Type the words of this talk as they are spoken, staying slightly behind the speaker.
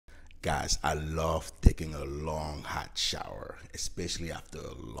Guys, I love taking a long hot shower, especially after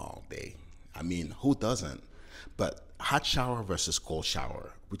a long day. I mean, who doesn't? But hot shower versus cold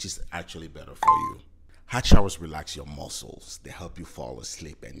shower, which is actually better for you? Hot showers relax your muscles, they help you fall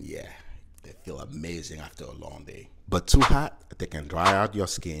asleep, and yeah, they feel amazing after a long day. But too hot, they can dry out your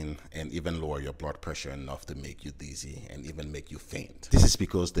skin and even lower your blood pressure enough to make you dizzy and even make you faint. This is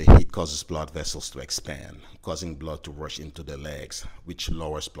because the heat causes blood vessels to expand, causing blood to rush into the legs, which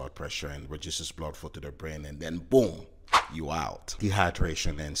lowers blood pressure and reduces blood flow to the brain, and then boom, you out.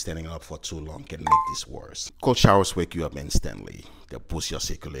 Dehydration and standing up for too long can make this worse. Cold showers wake you up instantly. They boost your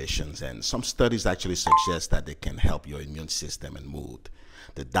circulations, and some studies actually suggest that they can help your immune system and mood.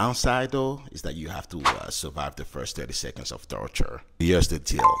 The downside though is that you have to survive the first 30 seconds of torture. Here's the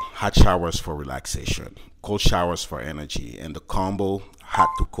deal: hot showers for relaxation, cold showers for energy, and the combo hot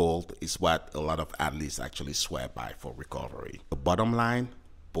to cold is what a lot of athletes actually swear by for recovery. The bottom line,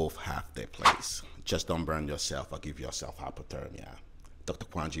 both have their place. Just don't burn yourself or give yourself hypothermia. Dr.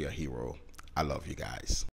 Kouandjio, your hero. I love you guys.